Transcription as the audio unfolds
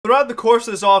throughout the course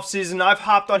of this offseason, I've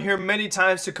hopped on here many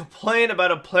times to complain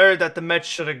about a player that the Mets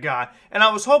should have got. And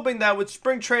I was hoping that with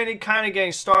spring training kind of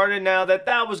getting started now,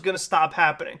 that was going to stop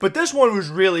happening. But this one was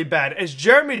really bad, as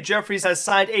Jeremy Jeffress has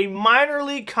signed a minor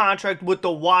league contract with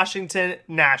the Washington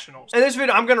Nationals. In this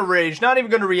video, I'm going to rage, not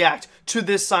even going to react to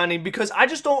this signing, because I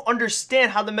just don't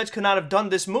understand how the Mets could not have done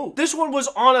this move. This one was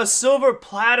on a silver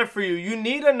platter for you. You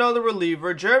need another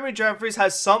reliever. Jeremy Jeffress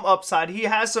has some upside. He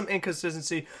has some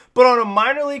inconsistency. But on a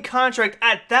minor league contract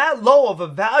at that low of a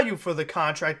value for the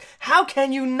contract, how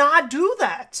can you not do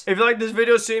that? If you like this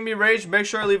video, seeing me rage, make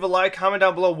sure to leave a like, comment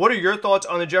down below. What are your thoughts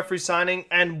on the Jeffress signing?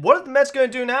 And what are the Mets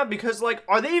going to do now? Because, like,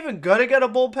 are they even going to get a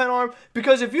bullpen arm?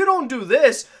 Because if you don't do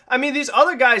this, I mean, these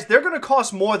other guys, they're going to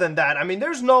cost more than that. I mean,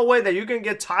 there's no way that you can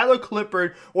get Tyler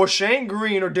Clippard or Shane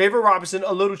Green or David Robinson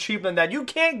a little cheaper than that. You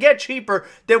can't get cheaper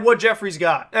than what Jeffress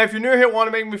got. And if you're new here and want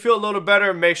to make me feel a little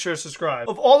better, make sure to subscribe.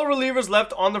 Of all the relievers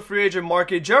left on the free agent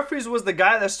market, Jeffress was the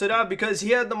guy that stood out because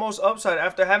he had the most upside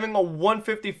after having a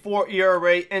 1.54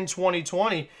 ERA in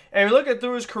 2020. And you look at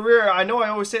through his career, I know I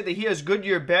always say that he has good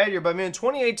year, bad year, but I mean, in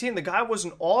 2018, the guy was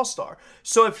an all-star.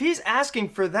 So if he's asking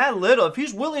for that little, if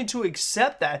he's willing to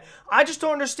accept that, I just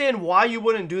don't understand why you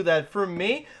wouldn't do that. For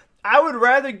me, I would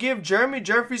rather give Jeremy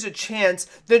Jeffress a chance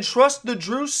than trust the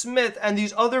Drew Smith and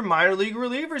these other minor league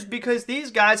relievers, because these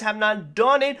guys have not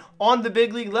done it on the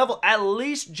big league level. At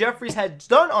least Jeffress has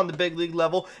done on the big league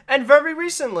level, and very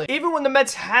recently. Even when the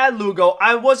Mets had Lugo,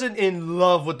 I wasn't in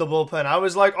love with the bullpen. I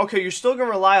was like, okay, you're still going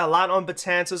to rely a lot on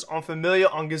Betances, on Familia,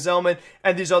 on Gazelman,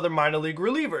 and these other minor league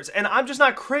relievers. And I'm just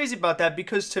not crazy about that,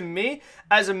 because to me,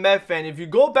 as a Met fan, if you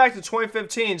go back to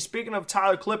 2015, speaking of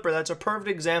Tyler Clippard, that's a perfect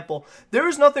example. There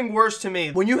is nothing worse to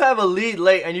me when you have a lead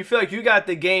late and you feel like you got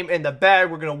the game in the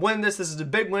bag, we're going to win this is a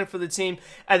big win for the team,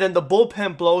 and then the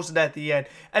bullpen blows it at the end.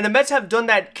 And the Mets have done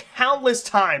that countless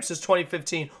times since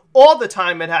 2015. All the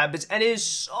time it happens, and it is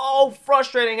so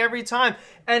frustrating every time.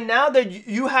 And now that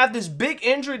you have this big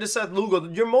injury to Seth Lugo,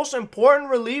 your most important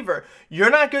reliever, you're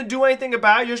not going to do anything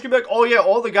about it. You're just going to be like, oh yeah,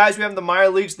 all the guys we have in the minor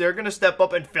leagues, they're going to step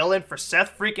up and fill in for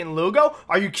Seth freaking Lugo?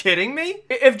 Are you kidding me?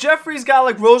 If Jeffress got,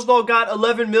 like Rosenthal got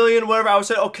 11 million, whatever, I would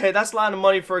say, okay, that's a lot of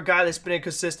money for a guy that's been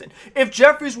inconsistent. If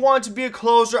Jeffress wanted to be a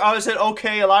closer, I would have said,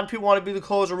 okay, a lot of people want to be the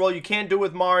closer role. You can't do it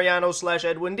with Mariano /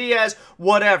 Edwin Diaz,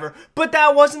 whatever. But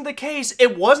that wasn't the case.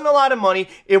 It wasn't a lot of money.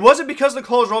 It wasn't because of the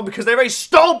closer role, because they already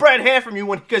stole Brad Hand from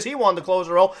you because he won the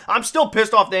closer role. I'm still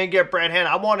pissed off they didn't get Brad Hand.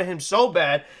 I wanted him so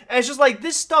bad. And it's just like,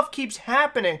 this stuff keeps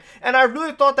happening. And I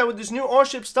really thought that with this new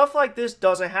ownership, stuff like this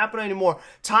doesn't happen anymore.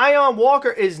 Taijuan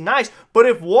Walker is nice, but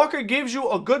if Walker gives you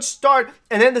a good start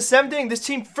and then the 7th inning, this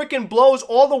team freaking blows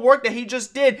all the work that he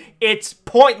just did, it's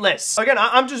pointless. Again,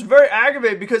 I'm just very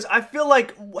aggravated because I feel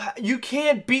like you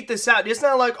can't beat this out. It's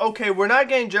not like, okay, we're not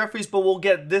getting Jeffress, but we'll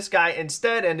get this guy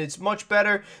instead, and it's much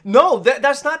better. No,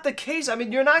 that's not the case. I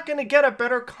mean, you're not going to get a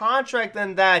better contract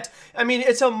than that. I mean,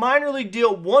 it's a minor league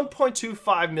deal,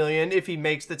 $1.25 million if he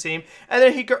makes the team, and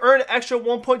then he could earn an extra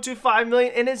 $1.25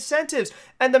 million in incentives.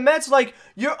 And the Mets, like,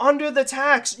 you're under the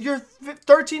tax. You're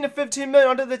 13 to 15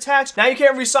 million under the tax. Now you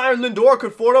can't re-sign Lindor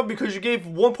Conforto because you gave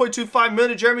 1.25 million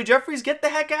to Jeremy Jeffress. Get the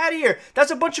heck out of here.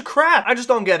 That's a bunch of crap. I just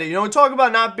don't get it. You know, we talk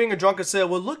about not being a drunken sailor.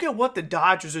 Well, look at what the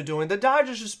Dodgers are doing. The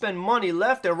Dodgers just spend money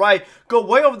left and right, go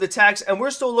way over the tax, and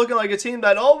we're still looking like a team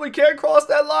that, oh, we can't cross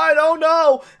that line. Oh,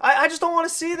 no. I just don't want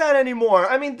to see that anymore.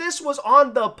 I mean, this was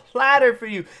on the platter for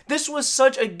you. This was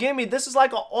such a gimme. This is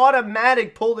like an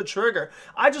automatic pull the trigger.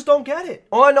 I just don't get it.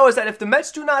 All I know is that if the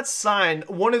Mets do not sign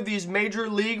one of these major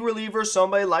league relievers,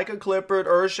 somebody like a Clippard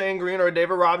or a Shane Green or a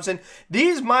David Robinson,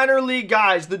 these minor league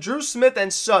guys, the Drew Smith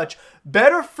and such,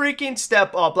 better freaking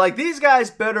step up. Like, these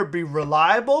guys better be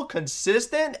reliable,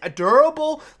 consistent,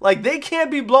 durable. Like, they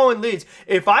can't be blowing leads.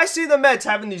 If I see the Mets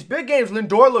having these big games,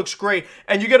 Lindor looks great,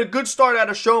 and you get a good start out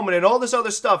of Showman and all this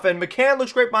other stuff, and McCann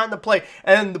looks great behind the plate,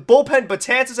 and the bullpen,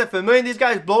 Betances and Familia, these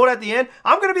guys blow it at the end,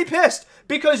 I'm going to be pissed,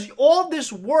 because all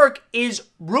this work is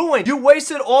ruined. You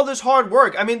wasted all this hard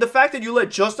work. I mean, the fact that you let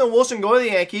Justin Wilson go to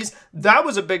the Yankees, that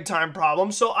was a big time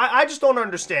problem. So I just don't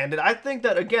understand it. I think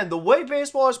that, again, the way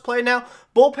baseball is played now,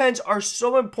 bullpens are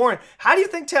so important. How do you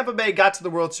think Tampa Bay got to the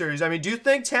World Series? I mean, do you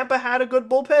think Tampa had a good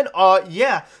bullpen?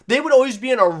 Yeah. They would always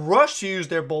be in a rush to use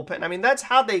their bullpen. I mean, that's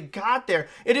how they got there.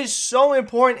 It is so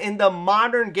important in the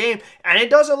modern game, and it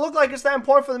doesn't look like it's that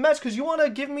important for the Mets, because you want to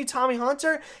give me Tommy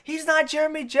Hunter? He's not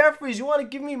Jeremy Jeffress. You want to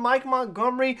give me Mike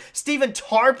Montgomery, Stephen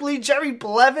Tarpley, Jerry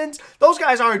Blevins? Those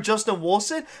guys aren't Justin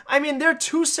Wilson. I mean, they're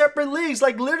two separate leagues.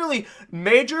 Like, literally,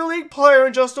 major league player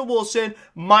in Justin Wilson,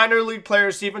 minor league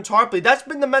player Stephen Tarpley. sharply. That's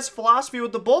been the Mets' philosophy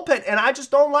with the bullpen, and I just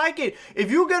don't like it.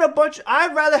 If you get a bunch,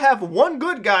 I'd rather have one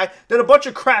good guy than a bunch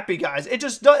of crappy guys.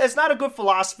 It's not a good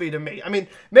philosophy to me. I mean,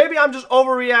 maybe I'm just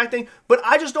overreacting, but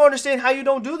I just don't understand how you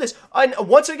don't do this. And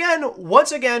once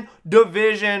again,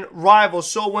 division rivals.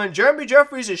 So when Jeremy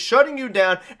Jeffress is shutting you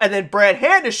down, and then Brad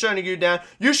Hand is shutting you down,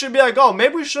 you should be like, oh,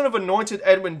 maybe we should have anointed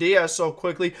Edwin Diaz so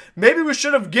quickly. Maybe we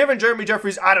should have given Jeremy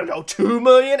Jeffress, I don't know, $2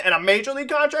 million and a major league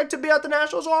contract to be at the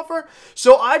Nationals offer.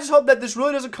 So I just hope that this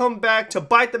really doesn't come back to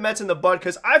bite the Mets in the butt,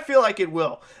 because I feel like it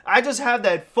will. I just have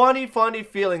that funny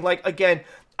feeling. Like, again,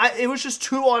 it was just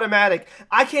too automatic.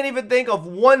 I can't even think of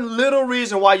one little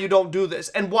reason why you don't do this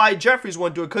and why Jeffress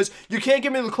wouldn't do it, because you can't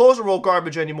give me the closer role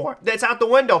garbage anymore. That's out the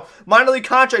window. Minor league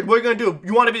contract, what are you going to do?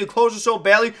 You want to be the closer so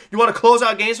badly? You want to close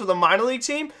out games for the minor league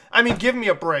team? I mean, give me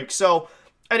a break. So,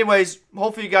 anyways,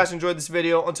 hopefully you guys enjoyed this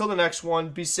video. Until the next one,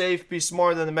 be safe, be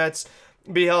smarter than the Mets,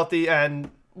 be healthy, and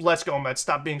let's go, Mets.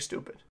 Stop being stupid.